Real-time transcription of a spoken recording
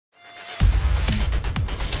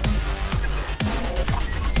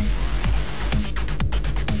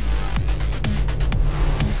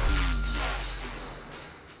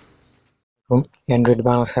আলাইকুম। অ্যান্ড্রয়েড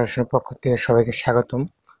বাংলা সাজেশনের পক্ষ থেকে সবাইকে স্বাগতম।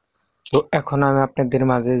 তো এখন আমি আপনাদের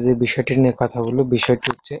মাঝে যে বিষয়টি নিয়ে কথা বলবো, বিষয়টি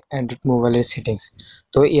হচ্ছে অ্যান্ড্রয়েড মোবাইলের সেটিংস।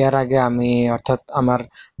 তো এর আগে আমি অর্থাৎ আমার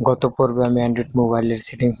গত পর্বে আমি অ্যান্ড্রয়েড মোবাইলের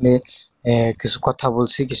সেটিংস নিয়ে কিছু কথা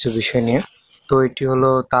বলছি, কিছু বিষয় নিয়ে। তো এটি হলো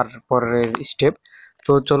তারপরের স্টেপ।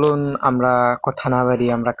 তো চলুন আমরা কথা না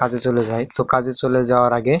বাড়িয়ে আমরা কাজে চলে যাই। তো কাজে চলে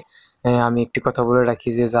যাওয়ার আগে আমি একটি কথা বলে রাখি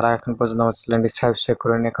যে যারা এখন পর্যন্ত আমার চ্যানেলটি সাবস্ক্রাইব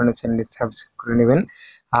করেন, এখন চ্যানেলটি সাবস্ক্রাইব করে নেবেন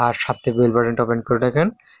আর সাথে বেল বাটনটা ওপেন করে রাখেন।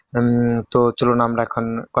 তো চলুন আমরা এখন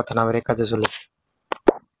কথা না বাড়িয়ে কাজে চলে যাই।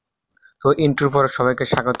 তো ইন্ট্রোর পর সবাইকে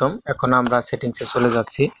স্বাগতম। এখন আমরা সেটিংসে চলে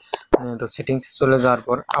যাচ্ছি। তো সেটিংসে চলে যাওয়ার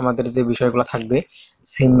পর আমাদের যে বিষয়গুলো থাকবে,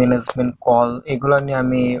 সিম ম্যানেজমেন্ট, কল, এগুলো নিয়ে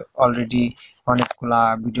আমি অলরেডি অনেকগুলা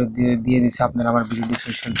ভিডিও দিয়ে দিচ্ছি, আপনারা আমার ভিডিও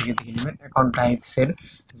ডিসক্রিপশন থেকে দেখে নেবেন। এখন টাইপসের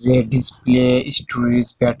যে ডিসপ্লে, স্টোরেজ,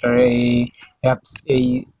 ব্যাটারি, অ্যাপস, এই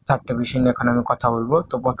চারটে বিষয় নিয়ে এখন আমি কথা বলবো।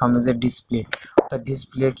 তো প্রথমে যে ডিসপ্লে, অর্থাৎ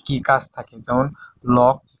ডিসপ্লে কি কাজ থাকে, যেমন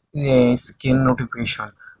লক স্ক্রিন নোটিফিকেশন।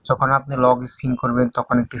 যখন আপনি লগ স্ক্রিন করবেন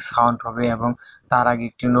তখন একটি সাউন্ড হবে এবং তার আগে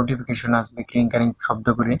একটি নোটিফিকেশন আসবে ক্লিংকারিং শব্দ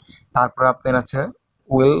করে। তারপর আপনার আছে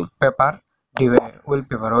ওয়েলপেপার।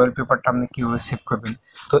 ওয়েলপেপারটা আপনি কিভাবে সেভ করবেন।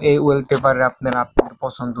 তো এই ওয়েলপেপারে আপনারা আপনাদের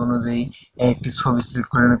পছন্দ অনুযায়ী একটি ছবি সিলেক্ট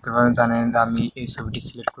করে নিতে পারেন। জানেন যে আমি এই ছবিটি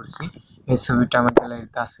সিলেক্ট করছি, এই ছবিটা আমার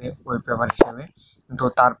গ্যালারিতে আছে ওয়েলপেপার হিসাবে। তো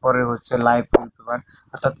তারপরে হচ্ছে লাইভ ওয়েলপেপার,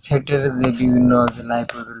 অর্থাৎ সেটের যে বিভিন্ন যে লাইভ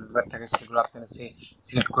ওয়েলপেপার থাকে সেগুলো আপনারা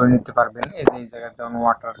সিলেক্ট করে নিতে পারবেন। এই যে এই জায়গায় যেমন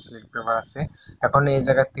ওয়াটার সিলেক্ট পেপার আছে, এখন এই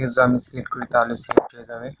জায়গা থেকে যদি আমি সিলেক্ট করি তাহলে সিলেক্ট হয়ে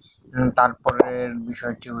যাবে। তারপরের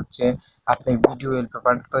বিষয়টি হচ্ছে আপনি ভিডিও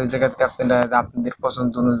ওয়েলপেপার। তো এই জায়গাতে আপনারা আপনাদের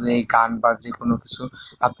পছন্দ অনুযায়ী গান বা যে কোনো কিছু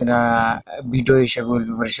আপনারা ভিডিও হিসেবে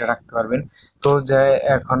ওয়েলপেপার হিসেবে রাখতে পারবেন। তো যে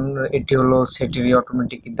এখন এটি হলো সেটেরই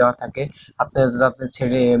অটোমেটিক দেওয়া থাকে। আপনি যদি আপনি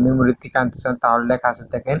ছেড়ে মেমোরি থেকে আনতে চান তাহলে লেখা আছে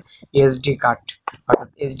দেখেন এসডি কার্ড, অর্থাৎ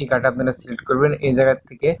এসডি কার্ড আপনারা সিলেক্ট করবেন। এই জায়গা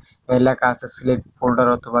থেকে লেখা আছে সিলেক্ট ফোল্ডার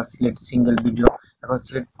অথবা সিলেক্ট সিঙ্গেল ভিডিও। এখন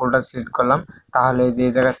সিলেক্ট ফোল্ডার সিলেক্ট করলাম, তাহলে যে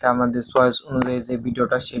জায়গাতে আমাদের চয়েস অনুযায়ী যে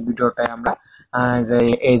ভিডিওটা, সেই ভিডিওটাই আমরা যে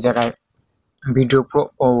এই জায়গায় ভিডিও প্রো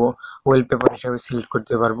ও ওয়েলপেপার হিসাবে সিলেক্ট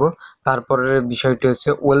করতে পারবো। তারপরের বিষয়টি হচ্ছে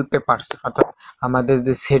ওয়েলপেপারস, অর্থাৎ আমাদের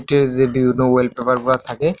যে সেটের যে বিভিন্ন ওয়েলপেপারগুলো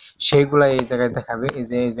থাকে সেইগুলো এই জায়গায় দেখাবে। এই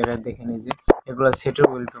যে এই জায়গায় দেখেন, এই যে এগুলো সেটের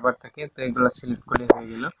ওয়েলপেপার থাকে, তো এগুলো সিলেক্ট করে হয়ে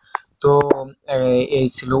গেল। তো এই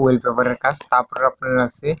ছিল ওয়েলপেপারের কাজ। তারপরে আপনার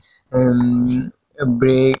আছে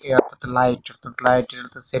ব্রেক, অর্থাৎ লাইটের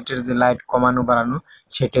সেটের যে লাইট কমানো বাড়ানো,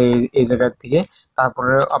 সেটা এই জায়গা থেকে।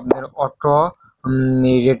 তারপরে আপনার অটো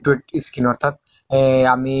রেটুয়েট স্ক্রিন, অর্থাৎ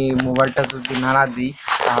আমি মোবাইলটা যদি নাড়া দিই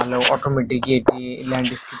তাহলে অটোমেটিক এটি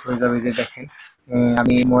ল্যান্ডস্কেপ হয়ে যাবে। যে দেখেন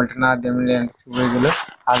আমি মোবাইলটা না দিয়ে ল্যান্ডস্কেপ হয়ে গেল,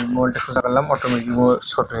 আর মোবাইলটা সোজা করলাম অটোমেটিক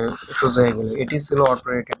ছোট হয়ে সোজা হয়ে গেল। এটি ছিল অটো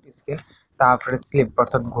রেটেড স্ক্রিন। তারপরে স্লিপ,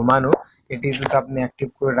 অর্থাৎ ঘুমানো, এটি যদি আপনি অ্যাক্টিভ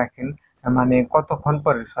করে রাখেন, মানে কতক্ষণ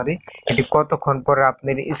পরে, সরি, এটি কতক্ষণ পরে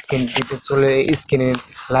আপনার স্ক্রিনটিতে স্ক্রিনের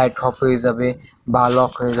লাইট অফ হয়ে যাবে বা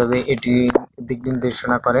লক হয়ে যাবে, এটি দিক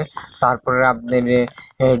নির্দেশনা করে। তারপরে আপনার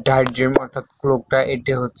ডাইট ড্রিম, অর্থাৎ ক্লকটা,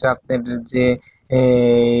 এটি হচ্ছে আপনার যে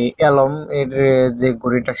অ্যালার্ম এর যে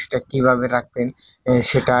ঘড়িটা, সেটা কিভাবে রাখবেন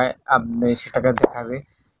সেটা আপনি সেটাকে দেখাবে।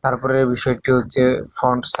 তারপরে বিষয়টি হচ্ছে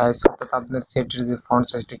ফন্ট সাইজ, অর্থাৎ আপনার সেটের যে ফন্ট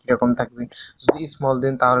সাইজটা কিরকম থাকবে। যদি স্মল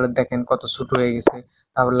দেন তাহলে দেখেন কত ছোট হয়ে গেছে,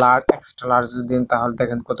 তারপর লার্জ, এক্সট্রা লার্জ যদি দেন তাহলে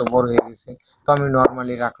দেখেন কত বড় হয়ে গেছে। তো আমি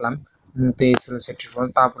নর্মালি রাখলাম। তো এই ছিল সেটের ফন্ট।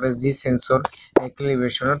 তারপরে জি সেন্সর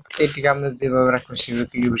ক্যালিব্রেশন, এটিকে আপনি যেভাবে রাখবেন সেভাবে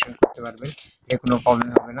ক্যালিব্রেশন করতে পারবেন, এর কোনো প্রবলেম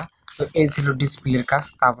হবে না। তো এই ছিল ডিসপ্লের কাজ।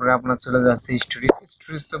 তারপরে আপনার চলে যাচ্ছে স্টোরেজ।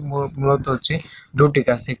 স্টোরেজ তো মূলত হচ্ছে দুটি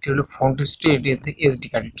কাজ, একটি হলো ফন্ট স্টোরেজ, এটি হচ্ছে এসডি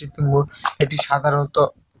কার্ড। এটি সাধারণত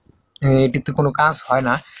এটিতে কোনো কাজ হয়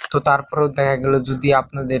না। তো তারপরেও দেখা গেল যদি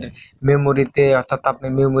আপনাদের মেমোরিতে, অর্থাৎ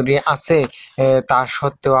আপনার মেমোরি আছে তা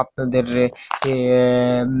সত্ত্বেও আপনাদের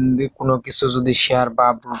কোনো কিছু যদি শেয়ার বা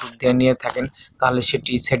ব্লুটুথ দিয়ে নিয়ে থাকেন তাহলে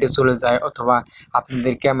সেটি সেটে চলে যায়, অথবা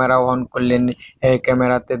আপনাদের ক্যামেরা অন করলেন,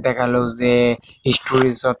 ক্যামেরাতে দেখালো যে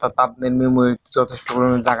স্টোরেজ, অর্থাৎ আপনার মেমোরিতে যথেষ্ট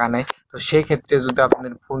পরিমাণে জায়গা নেই। তো সেই ক্ষেত্রে যদি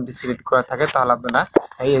আপনার ফোনটি সিলেক্ট করা থাকে তাহলে আপনারা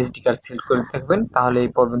এই এসডি কার্ড সিলেক্ট করে থাকবেন, তাহলে এই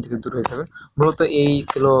প্রবলেম থেকে দূর হয়ে যাবেন। মূলত এই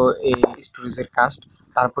ছিল এই স্টোরেজের কাজ।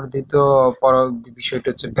 তারপরে দ্বিতীয় বিষয়টা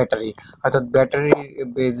হচ্ছে ব্যাটারি, অর্থাৎ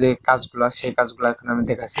ব্যাটারির যে কাজগুলো, সেই কাজগুলো এখন আমি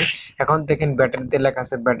দেখাচ্ছি। এখন দেখেন ব্যাটারিতে লেখা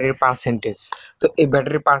আছে ব্যাটারির পার্সেন্টেজ। তো এই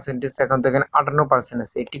ব্যাটারির পার্সেন্টেজ এখন দেখেন 58%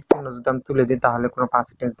 আছে। এই টিক চিহ্ন যদি আমি তুলে দিই তাহলে কোনো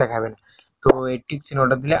পার্সেন্টেজ দেখাবে না। তো এই টিক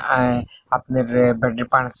চিহ্নটা দিলে আপনার ব্যাটারি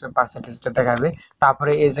পার্সেন্টেজটা দেখাবে।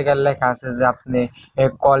 তারপরে এই জায়গায় লেখা আছে যে আপনি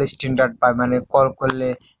কল স্ট্যান্ডার্ড বা মানে কল করলে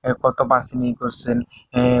কত পার্সেন্ট ই করছেন,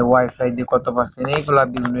 ওয়াইফাই দিয়ে কত পার্সেন্ট, এইগুলা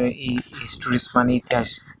বিভিন্ন স্টোরেজ মানে ইতিহাস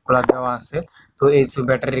গুলা দেওয়া আছে। তো এই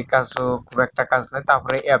ব্যাটারির কাজও খুব একটা কাজ নাই।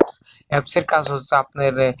 তারপরে অ্যাপস এর কাজ হচ্ছে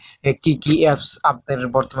আপনার কি কি অ্যাপস আপনার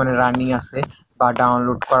বর্তমানে রানিং আছে বা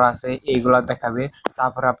ডাউনলোড করা আছে এইগুলা দেখাবে।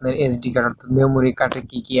 তারপরে আপনার এসডি কার্ড অর্থাৎ মেমোরি কার্ডে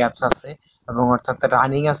কি কি অ্যাপস আছে এবং অর্থাৎ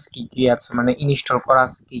রানিং আছে কি কি অ্যাপস মানে ইনস্টল করা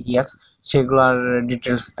আছে কি কি অ্যাপস, সেগুলোর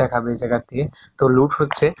ডিটেলস দেখাবে এই জায়গা থেকে। তো লুট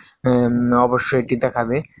হচ্ছে অবশ্যই এটি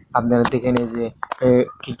দেখাবে। আপনারা দেখে নিন যে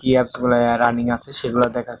কি কি অ্যাপস গুলো রানিং আছে সেগুলো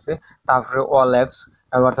দেখাচ্ছে। তারপরে অল অ্যাপস,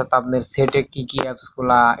 অর্থাৎ আপনার সেটে কি কি অ্যাপস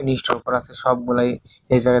গুলা ইনস্টল করা আছে সবগুলাই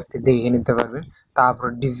এই জায়গা থেকে দেখে নিতে পারবেন। তারপর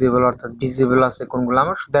ডিসেবল, অর্থাৎ ডিসেবল আছে কোনগুলো,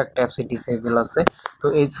 আমার শুধু একটা অ্যাপসে ডিসেবল আছে। তো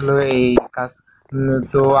এই ছিল এই কাজ।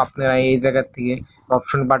 তো আপনারা এই জায়গা থেকে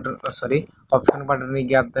অপশন বাটনে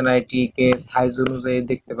গিয়ে আপনারা এটিকে সাইজ অনুযায়ী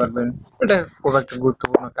দেখতে পারবেন। এটা খুব একটা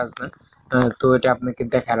গুরুত্বপূর্ণ কাজ না, তো এটা আপনাকে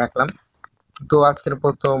দেখা রাখলাম। তো আজকের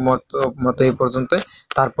মতো এই পর্যন্ত।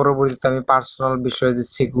 তার পরবর্তীতে আমি পার্সোনাল বিষয়ে যে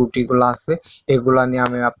সিকিউরিটি গুলো আছে এগুলা নিয়ে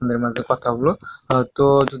আমি আপনাদের মাঝে কথা বলবো। তো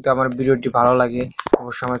যদি আমার ভিডিওটি ভালো লাগে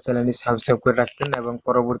অবশ্যই আমার চ্যানেলটি সাবস্ক্রাইব করে রাখবেন এবং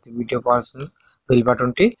পরবর্তী ভিডিও পাওয়ার জন্য বেল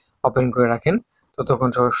বাটনটি ওপেন করে রাখেন। ততক্ষণ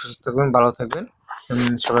সবাই সুস্থ থাকবেন, ভালো থাকবেন।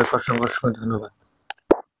 সবাইকে অসংখ্য অসংখ্য ধন্যবাদ।